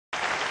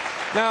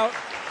Now,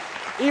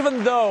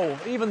 even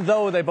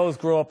though they both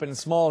grew up in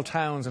small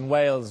towns in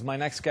Wales, my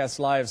next guest's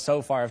lives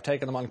so far have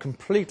taken them on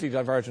completely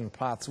divergent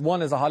paths.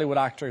 One is a Hollywood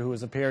actor who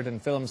has appeared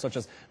in films such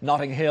as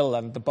Notting Hill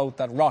and The Boat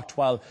That Rocked,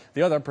 while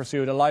the other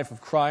pursued a life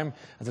of crime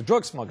as a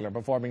drug smuggler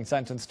before being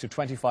sentenced to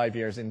 25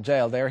 years in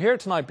jail. They are here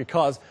tonight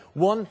because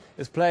one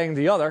is playing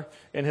the other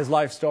in his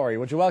life story.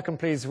 Would you welcome,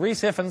 please,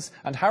 Rhys Ifans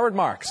and Howard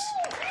Marks.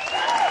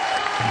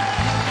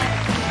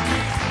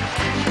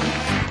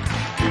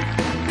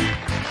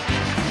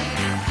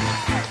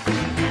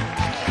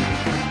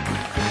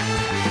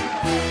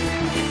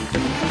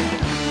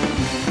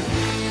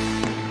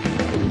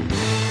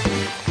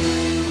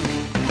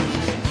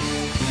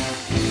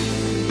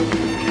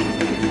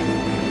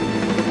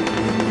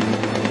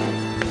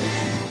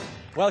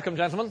 Welcome,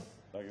 gentlemen.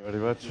 Thank you very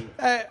much.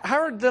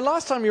 Howard, the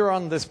last time you were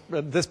on this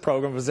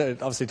programme was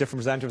obviously different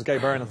presenter. It was Gay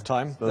Byrne at the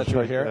time that you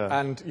were here. Yeah.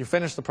 And you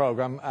finished the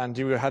programme and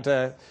you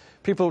had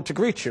people to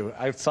greet you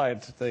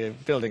outside the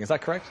building. Is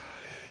that correct?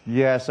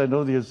 Yes, I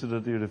know the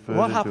incident you referred to.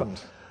 What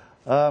happened?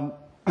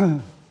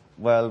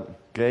 Well,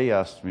 Gay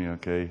asked me,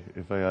 okay,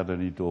 if I had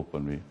any dope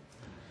on me.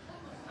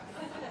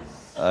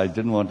 I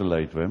didn't want to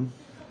lie to him,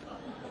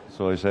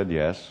 so I said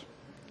yes.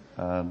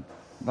 And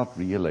not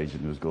realising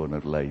he was going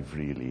out live,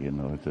 really, you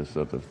know, I just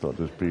sort of thought it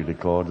was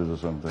pre-recorded or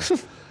something.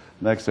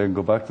 Next time,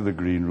 go back to the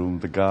green room,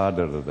 the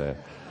Garda are there.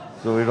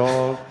 So we're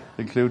all,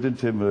 including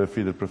Tim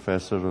Murphy, the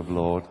professor of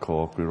law at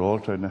Cork, we're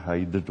all trying to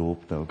hide the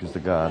dope now because the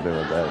Garda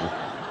are there.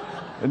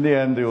 In the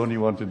end, they only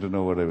wanted to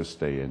know where I was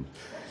staying.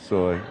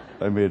 So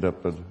I made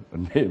up a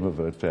name of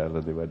a hotel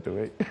and they went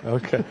away.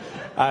 Okay.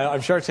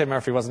 I'm sure Tim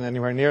Murphy wasn't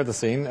anywhere near the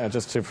scene,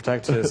 just to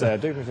protect his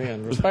dignity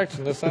and respect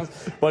in this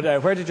sense. But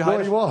where did you hide it?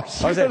 No, he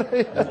was. Oh, was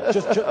it?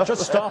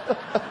 Just stop.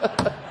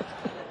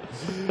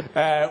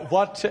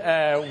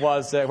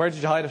 Where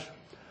did you hide it?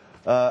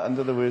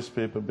 Under the waste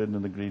paper bin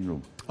in the green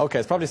room. Okay,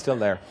 it's probably still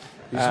there.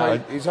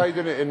 He's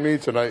hiding it in me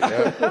tonight,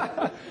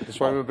 yeah. That's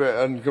why I'm a bit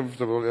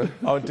uncomfortable, yeah.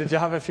 Oh, did you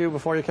have a few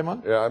before you came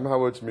on? Yeah, I'm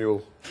Howard's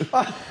mule.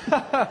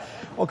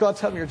 Oh, God,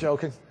 tell me you're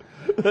joking.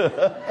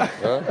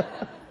 Huh?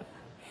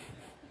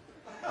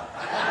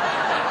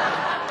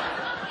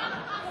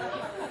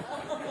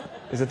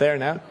 Is it there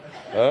now?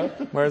 Huh?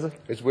 Where is it?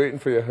 It's waiting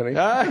for you, honey.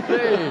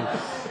 Hey.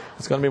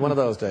 It's going to be one of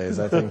those days,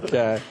 I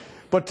think.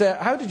 But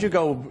how did you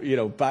go,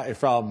 back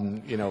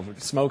from,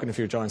 smoking a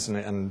few joints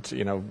and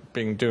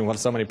doing what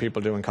so many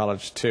people do in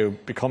college to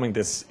becoming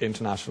this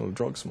international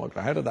drug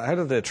smuggler? How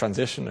did the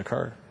transition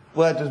occur?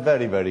 Well, it was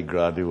very, very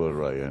gradual,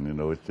 Ryan. You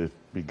know, it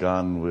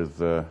began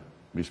with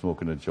me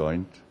smoking a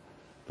joint,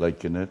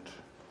 liking it,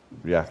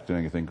 reacting,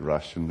 I think,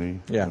 rationally,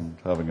 yeah, and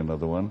having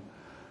another one,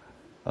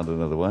 and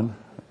another one,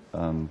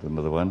 and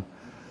another one,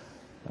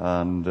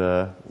 and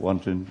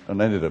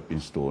and ended up being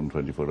stoned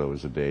 24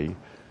 hours a day,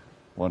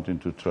 wanting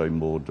to try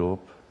more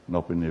dope,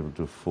 not being able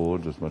to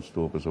afford as much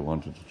dope as I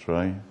wanted to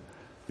try,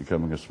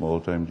 becoming a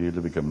small-time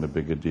dealer, becoming a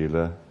bigger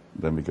dealer,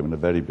 then becoming a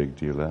very big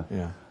dealer.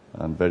 Yeah.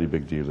 And very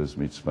big dealers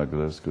meet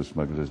smugglers because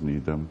smugglers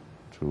need them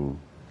to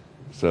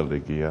sell their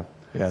gear.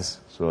 Yes.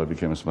 So I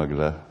became a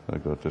smuggler. I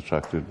got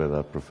attracted by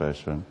that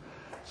profession.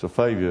 So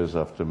 5 years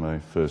after my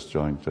first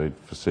joint, I'd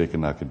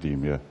forsaken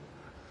academia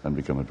and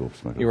become a dope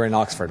smuggler. You were in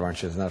Oxford,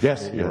 weren't you? Isn't it?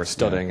 Yes. You were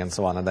studying and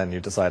so on, and then you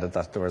decided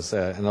that there was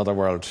another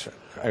world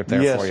out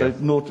there for you. Yes,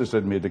 I noticed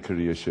I'd made a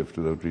career shift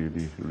without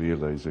really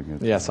realising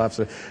it. Yes,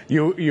 absolutely.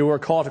 You were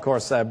caught, of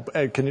course.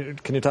 Can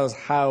you tell us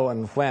how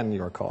and when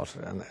you were caught?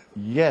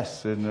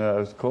 Yes, I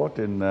was caught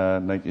in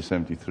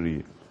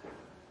 1973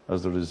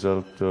 as a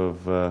result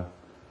of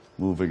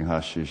moving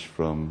hashish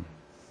from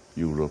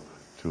Europe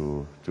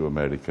to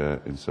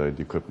America inside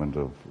the equipment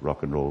of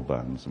rock and roll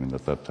bands. I mean,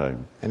 at that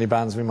time. Any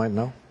bands we might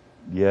know?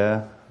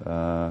 Yeah,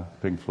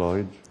 Pink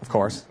Floyd. Of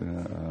course.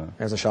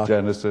 There's a shock.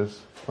 Genesis.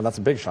 Well, that's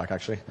a big shock,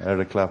 actually.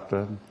 Eric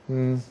Clapton.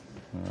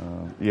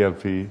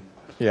 ELP.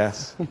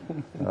 Yes.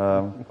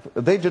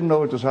 They didn't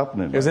know it was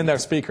happening. It was in their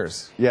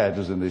speakers? Yeah, it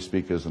was in their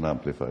speakers and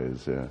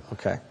amplifiers, yeah.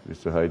 Okay. They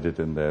used to hide it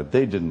in there.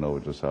 They didn't know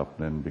it was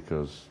happening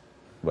because,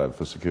 well,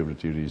 for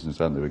security reasons,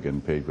 and they were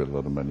getting paid with a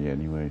lot of money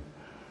anyway.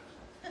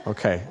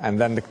 Okay,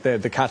 and then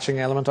the catching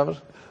element of it?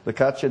 The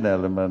catching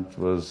element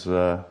was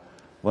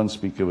one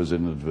speaker was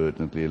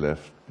inadvertently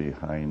left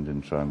behind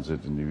in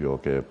transit in New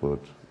York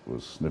airport,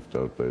 was sniffed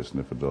out by a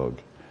sniffer dog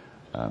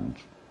and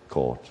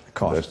caught.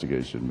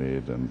 Investigation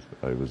made, and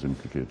I was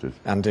implicated.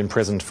 And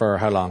imprisoned for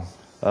how long?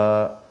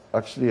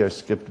 Actually, I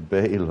skipped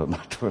bail on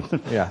that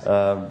one. Yeah.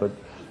 But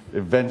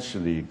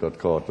eventually got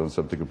caught on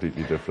something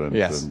completely different.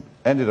 Yes. And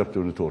ended up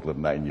doing a total of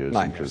 9 years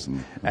in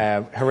prison.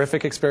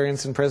 Horrific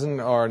experience in prison,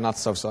 or not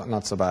so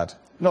bad?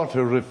 Not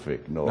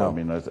horrific, no. No. I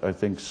mean, I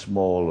think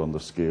small on the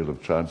scale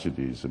of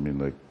tragedies. I mean,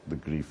 like the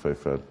grief I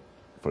felt,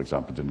 for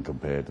example, didn't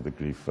compare to the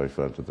grief I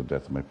felt at the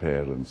death of my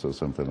parents or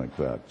something like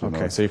that.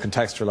 Okay, so you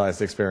contextualise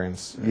the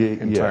experience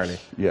entirely.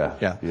 Yes,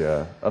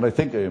 yeah. And I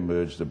think I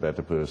emerged a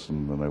better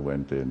person when I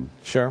went in.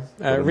 Sure.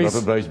 I'm not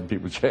advising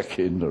people check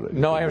in or anything.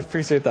 No, I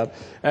appreciate that.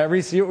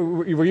 Rhys,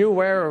 were you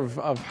aware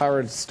of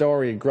Howard's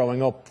story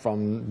growing up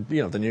from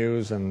the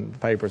news and the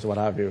papers and what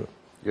have you?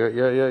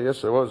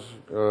 Yes, it was.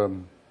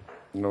 You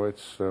know,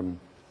 it's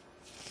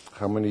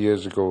how many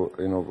years ago?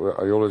 You know,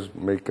 I always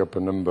make up a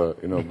number.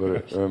 You know,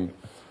 but you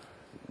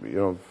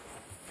know,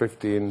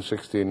 15,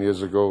 16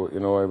 years ago. You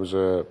know, I was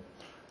a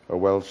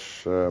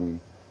Welsh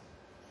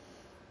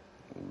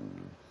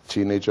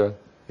teenager.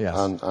 Yes.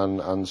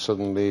 And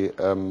suddenly,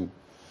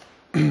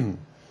 you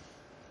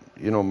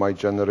know, my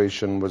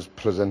generation was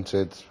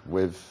presented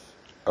with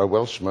a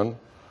Welshman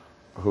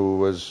who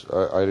was.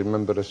 I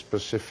remember a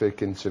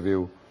specific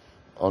interview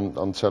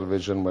on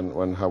television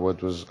when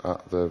Howard was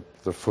at the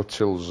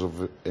foothills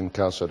of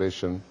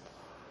incarceration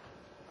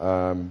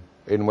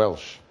in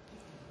Welsh.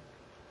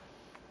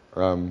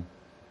 You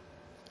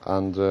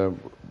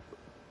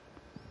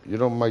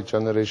know, my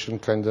generation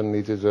kind of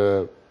needed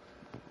a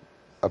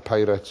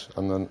pirate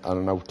and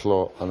an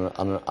outlaw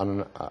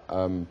and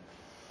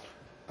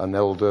an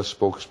elder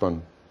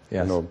spokesman.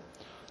 Yes. You know,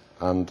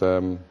 and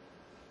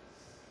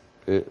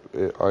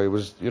I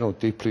was, you know,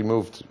 deeply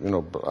moved. You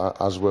know,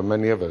 as were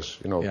many of us.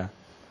 You know. Yeah.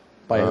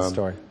 By his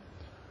story.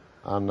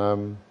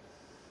 And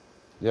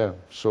yeah,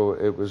 so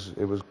it was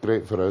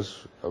great for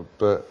us,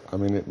 but I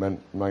mean it meant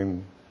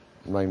nine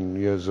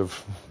years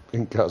of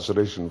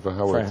incarceration for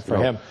Howard. For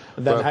him.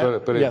 But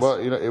yes. it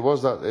was, you know, it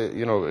was that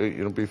you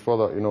know before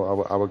that, you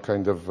know, our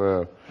kind of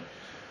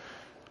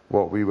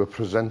what we were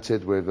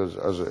presented with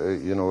as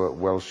you know,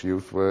 Welsh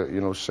youth were, you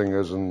know,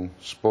 singers and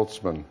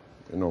sportsmen,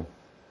 you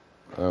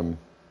know,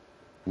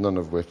 none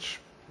of which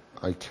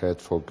I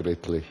cared for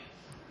greatly.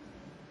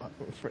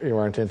 You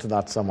weren't into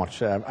that so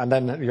much. And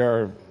then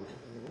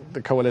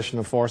the coalition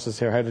of forces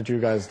here, how did you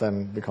guys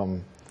then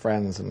become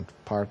friends and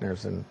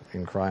partners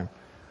in crime?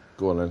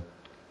 Go on then.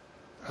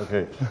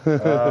 Okay.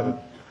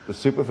 The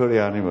Super Furry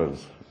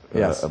Animals,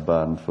 yes. A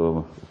band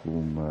for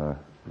whom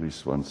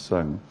Rhys once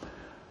sung,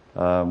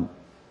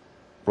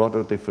 brought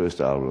out their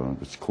first album,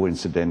 which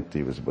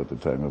coincidentally was about the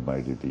time of my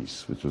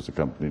release, which was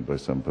accompanied by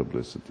some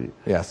publicity.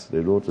 Yes. They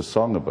wrote a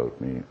song about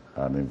me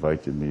and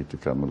invited me to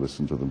come and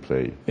listen to them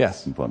play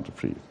in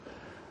Pontypridd.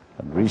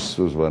 And Rhys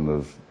was one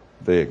of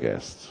their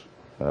guests.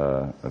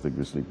 I think we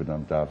were sleeping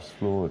on Dav's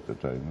floor at the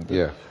time.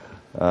 Yeah.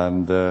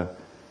 And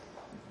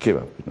came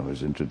up, you know, I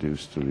was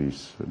introduced to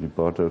Rhys, and he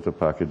brought out a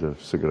packet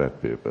of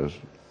cigarette papers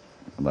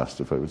and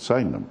asked if I would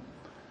sign them.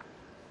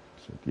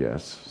 I said,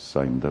 yes,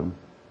 signed them,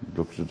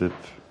 looked at it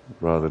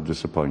rather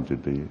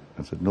disappointedly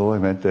and said, no, I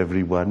meant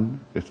every one.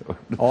 You know.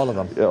 All of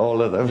them? Yeah,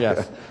 all of them.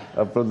 Yes.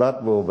 And from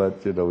that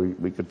moment, you know,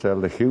 we could tell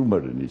the humour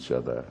in each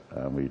other,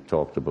 and we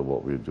talked about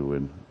what we were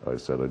doing. I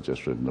said I'd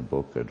just written a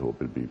book, I'd hope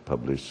it'd be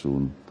published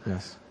soon.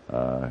 Yes. He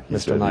Mr.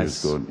 said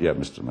Nice. he was going, yeah,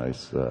 Mr.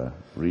 Nice.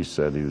 Rhys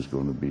said he was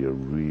going to be a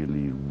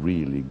really,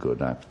 really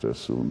good actor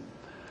soon.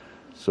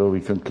 So we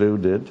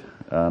concluded,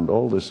 and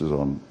all this is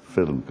on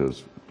film,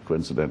 because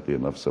coincidentally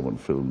enough, someone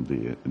filmed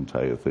the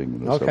entire thing, you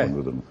know, someone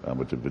with an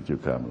amateur video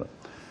camera.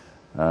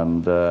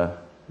 And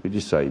we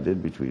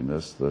decided between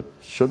us that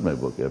should my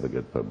book ever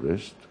get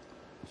published,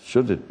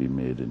 should it be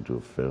made into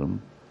a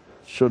film,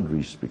 should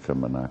Rhys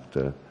become an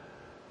actor,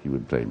 he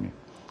would play me.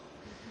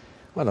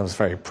 Well, that was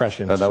very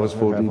prescient. And that was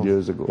 14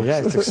 years ago.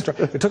 Yeah,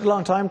 it took a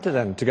long time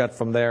to get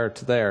from there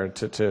to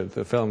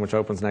the film, which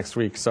opens next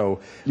week. So,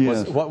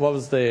 yes.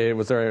 was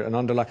there an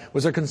underlying?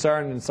 Was there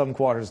concern in some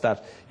quarters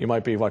that you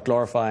might be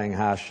glorifying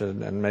hash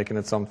and making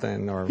it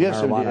something, or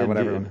marijuana or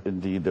whatever?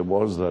 Indeed, there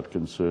was that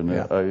concern.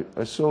 Yeah.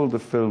 I sold the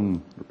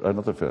film,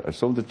 not the film. I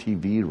sold the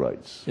TV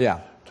rights.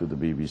 Yeah. To the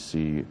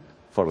BBC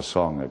for a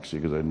song, actually,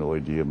 because I had no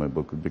idea my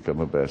book would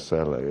become a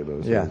bestseller. You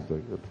know, so yeah.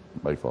 It was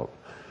my fault.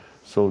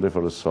 Sold it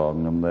for a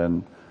song, and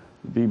then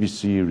the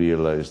BBC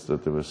realised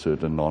that there were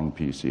certain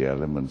non-PC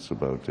elements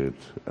about it,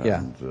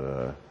 and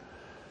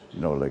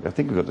you know, like I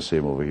think we've got the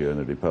same over here in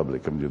the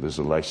Republic. I mean, there's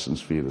a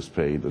licence fee that's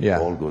paid, and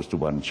it all goes to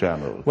one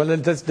channel. Well,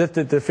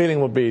 the feeling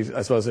would be,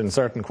 I suppose, in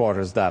certain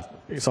quarters that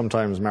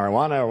sometimes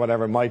marijuana or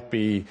whatever might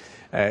be,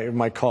 it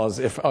might cause,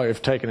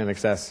 if taken in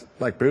excess,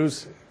 like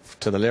booze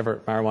to the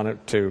liver, marijuana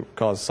to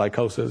cause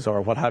psychosis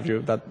or what have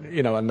you. That,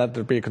 you know, and that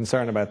there'd be a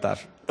concern about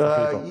that.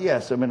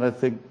 Yes, I mean, I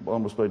think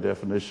almost by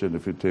definition,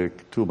 if you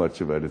take too much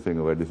of anything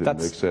or anything in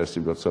excess,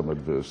 you've got some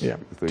adverse things.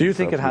 Do you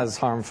think it has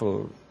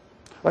harmful?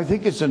 I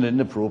think it's an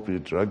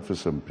inappropriate drug for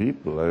some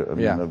people. I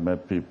mean, I've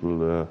met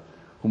people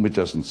whom it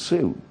doesn't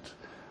suit.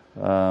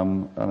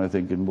 And I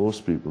think in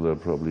most people there are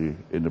probably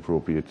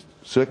inappropriate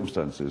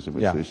circumstances in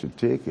which they should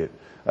take it.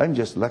 I'm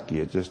just lucky;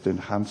 it just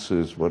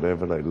enhances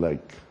whatever I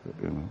like.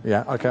 You know.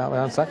 Yeah. Okay. I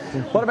understand.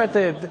 What about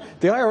the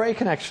IRA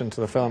connection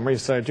to the film,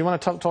 Rhys? Do you want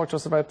to talk to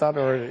us about that,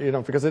 or you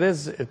know, because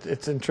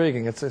it's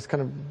intriguing. It's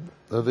kind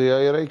of the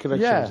IRA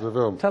connection to the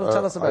film.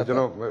 Tell us about that. I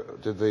don't know.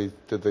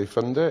 Did they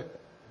fund it?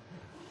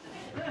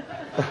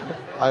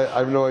 I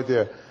have no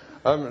idea.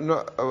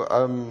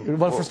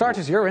 Well, for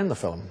starters, you're in the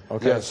film.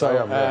 Okay. Yes, so,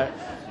 I am.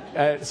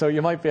 Yeah. So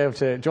you might be able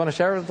to. Do you want to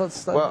share with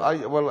us?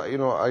 Well, you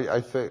know,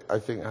 I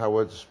think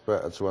Howard's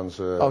better to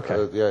answer.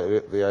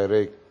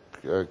 The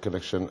IRA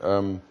connection.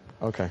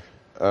 Okay.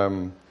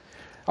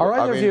 Are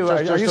either of you?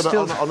 Are you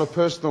still on a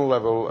personal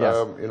level?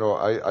 Yes. You know,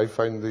 I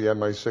find the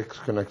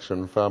MI6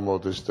 connection far more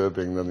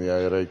disturbing than the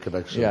IRA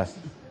connection. Yes.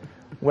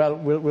 Well,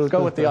 we'll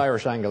go with the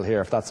Irish angle here,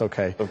 if that's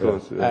okay. Of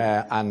course.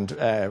 Yeah. And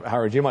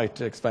Howard, you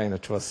might explain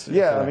it to us.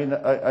 Yeah, I mean,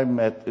 I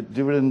met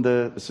during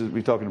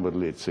we're talking about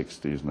late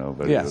 60s now,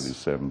 very early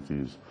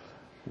 70s,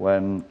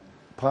 when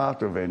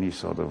part of any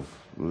sort of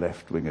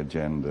left-wing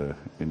agenda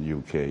in the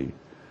UK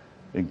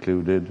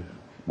included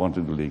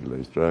wanting to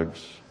legalise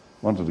drugs,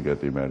 wanted to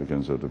get the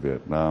Americans out of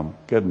Vietnam,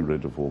 getting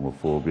rid of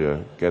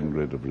homophobia, getting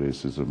rid of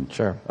racism,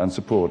 and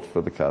support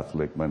for the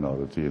Catholic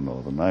minority in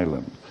Northern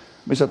Ireland.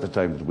 It was at the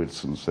time that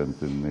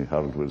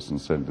Harold Wilson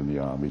sent in the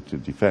army to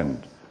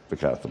defend the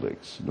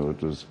Catholics. You know,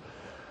 it was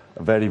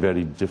a very,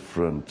 very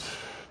different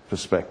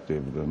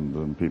perspective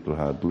than people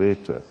had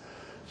later.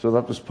 So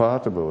that was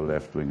part of our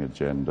left-wing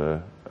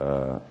agenda.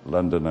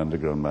 London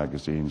underground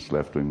magazines,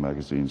 left-wing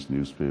magazines,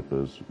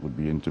 newspapers would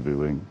be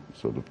interviewing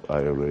sort of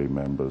IRA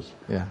members.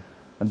 Yeah.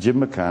 And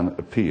Jim McCann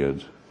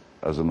appeared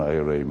as an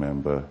IRA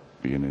member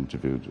being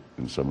interviewed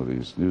in some of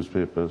these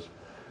newspapers.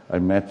 I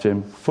met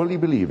him fully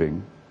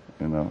believing,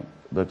 you know,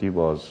 that he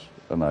was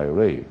an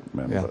IRA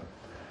member. Yeah.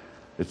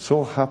 It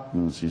so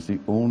happens he's the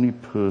only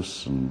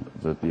person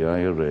that the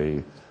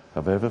IRA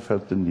have ever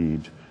felt the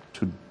need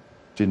to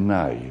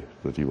deny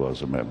that he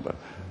was a member.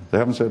 They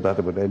haven't said that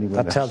about anyone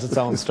else. That tells its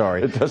own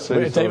story. It does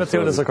say David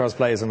Thewlis, of course,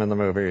 plays him in the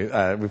movie.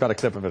 We've got a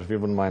clip of it, if you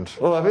wouldn't mind.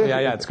 Oh, have you?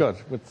 Yeah, it's good.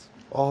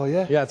 Oh,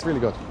 yeah? Yeah, it's really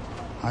good.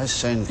 How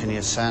soon can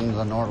you send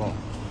the Nordal?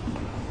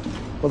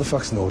 What the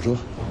fuck's Nordal?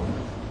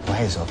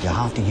 Wise up, you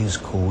have to use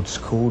codes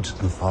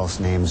and false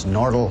names.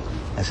 Nordal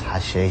is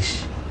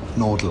hashish.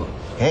 Nordal.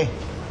 Hey?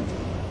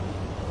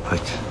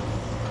 Right.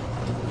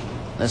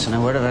 Listen,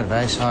 a word of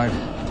advice, Howard.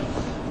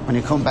 When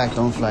you come back,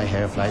 don't fly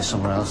here, fly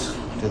somewhere else.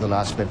 Do the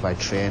last bit by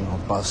train or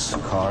bus,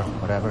 car,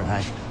 whatever.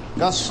 Hey,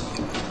 Gus,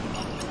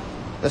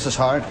 this is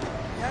Howard.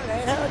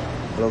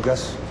 Hello,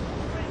 Gus.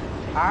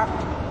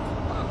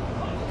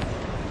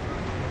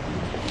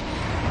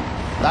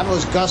 That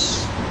was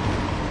Gus.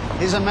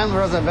 He's a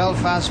member of the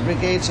Belfast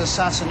Brigade's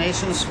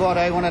assassination squad.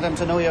 I wanted him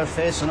to know your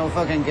face and no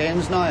fucking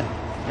games now.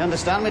 You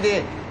understand me, do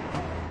you?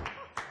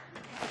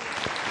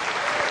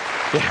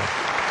 Yeah.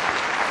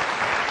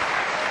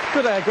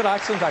 Good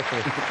accent,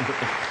 actually.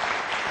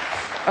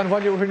 And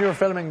when you were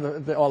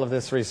filming all of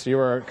this, Rhys, you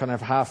were kind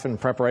of half in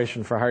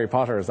preparation for Harry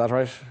Potter, is that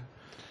right?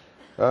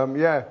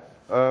 Yeah.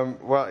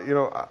 Well, you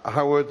know,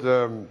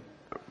 Howard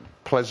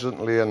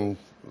pleasantly and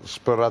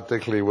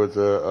sporadically would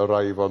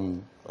arrive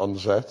on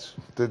set,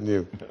 didn't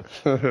you?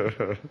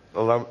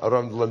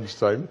 around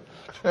lunchtime.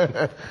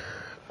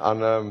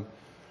 And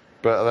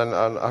but then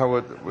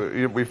Howard,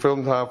 we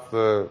filmed half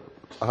the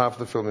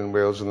film in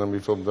Wales, and then we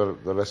filmed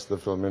the rest of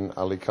the film in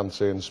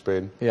Alicante in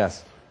Spain.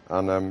 Yes.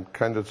 And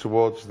kind of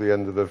towards the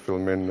end of the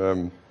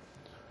filming,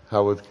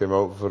 Howard came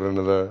out for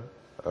another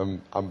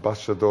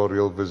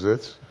ambassadorial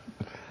visit.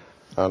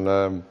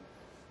 And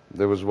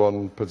there was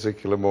one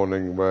particular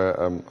morning where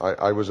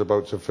I was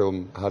about to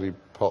film Harry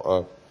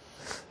Potter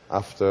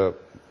after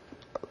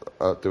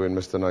doing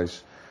Mr.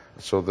 Nice.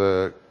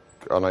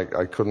 And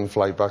I couldn't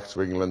fly back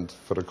to England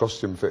for a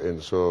costume fitting.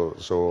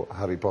 So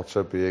Harry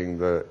Potter, being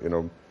the, you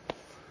know,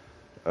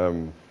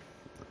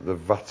 the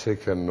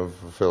Vatican of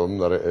film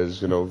that it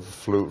is, you know,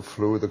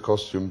 flew the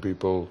costume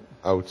people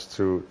out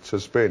to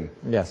Spain.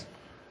 Yes.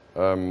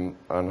 And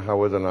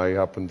Howard and I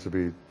happened to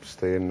be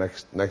staying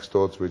next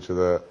door to each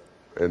other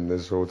in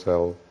this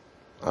hotel,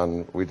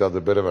 and we'd had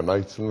a bit of a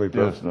night, and we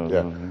both. Yes,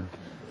 yeah.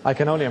 I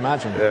can only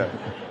imagine. Yeah.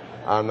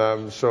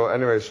 And so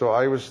anyway, so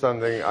I was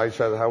standing. I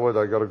said, Howard,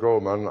 I gotta go,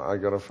 man. I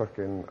got a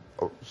fucking.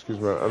 Oh, excuse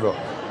me. No,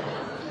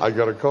 I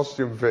got a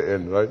costume fit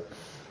in, right?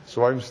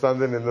 So I'm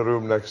standing in the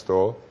room next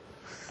door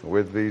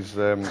with these,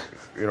 you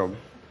know,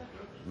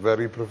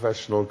 very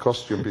professional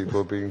costume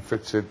people being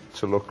fitted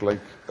to look like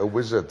a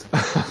wizard.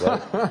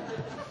 Right?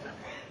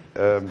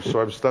 So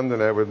I'm standing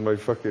there with my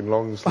fucking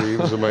long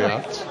sleeves and my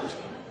hat.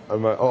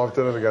 And my, oh, I've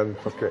done it again,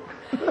 fuck it.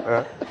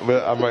 But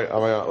my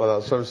hat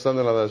like that. So I'm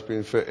standing like that,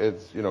 being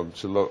fitted, you know,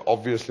 to look,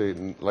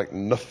 obviously, like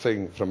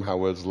nothing from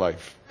Howard's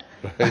life.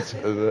 Right?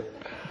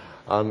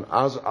 And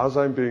as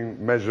I'm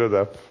being measured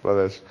up like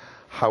this,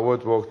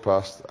 Howard walked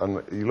past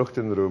and he looked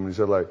in the room and he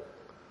said, like,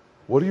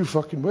 what are you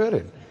fucking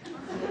wearing?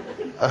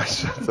 I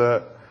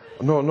said,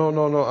 no,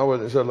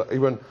 Howard. He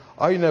went,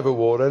 I never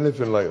wore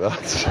anything like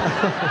that.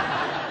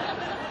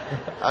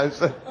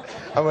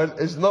 I went,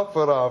 it's not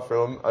for our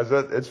film. I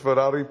said, it's for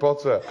Harry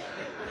Potter.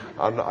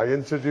 And I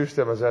introduced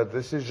him. I said,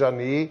 this is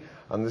Janie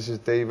and this is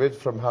David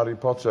from Harry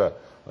Potter.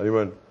 And he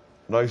went,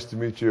 nice to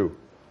meet you.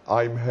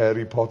 I'm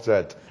Harry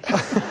Potter.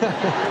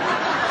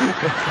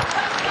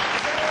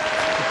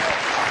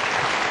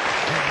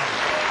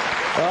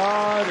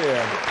 Oh,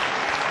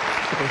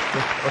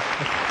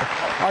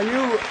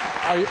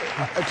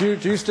 dear.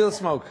 Do you still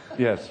smoke?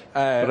 Yes,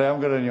 but I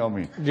haven't got any on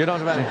me. You don't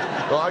have any?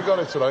 No, I got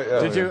it tonight.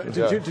 Yeah,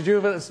 Did you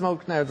have a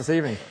smoke now this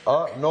evening?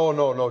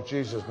 No,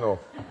 Jesus, no.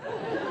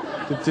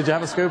 Did you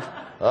have a scoop?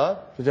 Huh?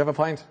 Did you have a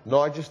pint? No,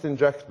 I just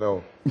inject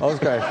now. Oh,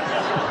 okay.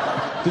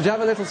 Did you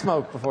have a little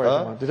smoke before you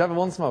came on? Did you have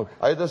one smoke?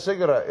 I had a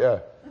cigarette, yeah.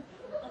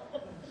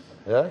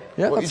 Yeah?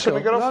 Yeah, What, that's you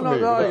trying to cool. get off No, of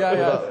me no, with yeah,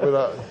 that, with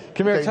that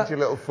Come here, dainty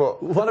little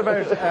foot? What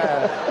about...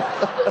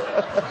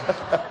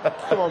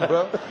 Come on,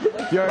 bro.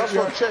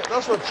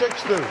 That's what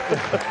chicks do.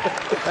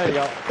 There you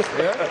go.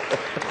 Yeah?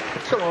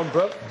 Come on,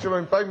 bro. Do you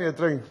mind buy me a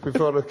drink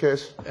before the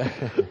kiss?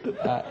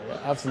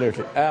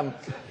 Absolutely.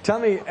 Tell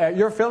me,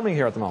 you're filming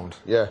here at the moment.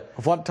 Yeah.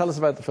 Tell us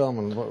about the film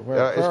and where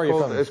are you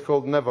filming? It's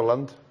called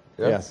Neverland.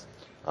 Yeah? Yes.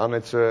 And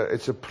it's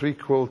a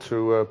prequel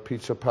to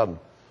Peter Pan.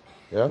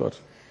 Yeah? Good.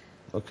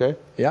 Okay?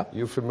 Yeah.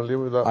 You familiar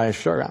with that? I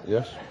sure am.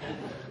 Yes?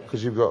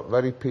 Because you've got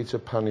very Peter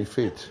Pan-y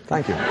feet.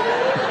 Thank you.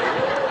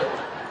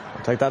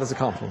 I'll take that as a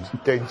compliment.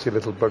 Dainty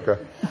little bugger.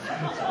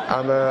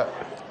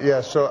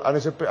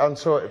 And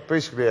so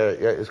basically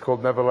it's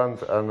called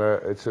Neverland, and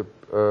it's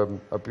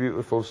a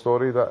beautiful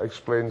story that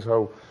explains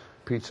how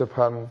Peter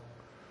Pan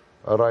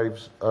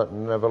arrives at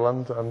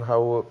Neverland and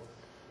how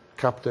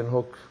Captain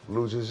Hook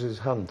loses his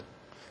hand.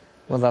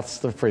 Well, that's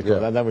the prequel,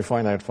 Yeah. and then we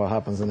find out what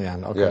happens in the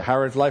end. Okay, Yeah.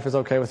 Howard, life is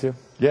okay with you?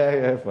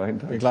 Yeah, fine.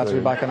 You're glad to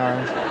be back in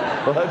Ireland?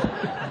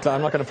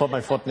 I'm not going to put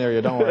my foot near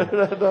you, don't worry.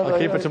 I'll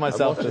keep it to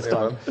myself this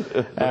time.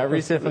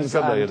 Rhys Ifans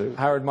and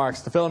Howard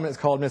Marks. The film is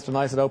called Mr.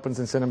 Nice. It opens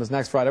in cinemas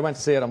next Friday. I went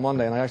to see it on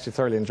Monday, and I actually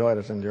thoroughly enjoyed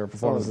it, and your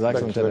performance is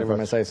excellent in it, if I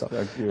may say so.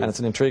 Thank you. And it's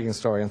an intriguing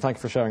story, and thank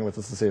you for sharing with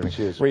us this evening.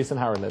 Cheers. Rhys and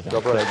Howard, ladies and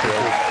God bless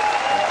you.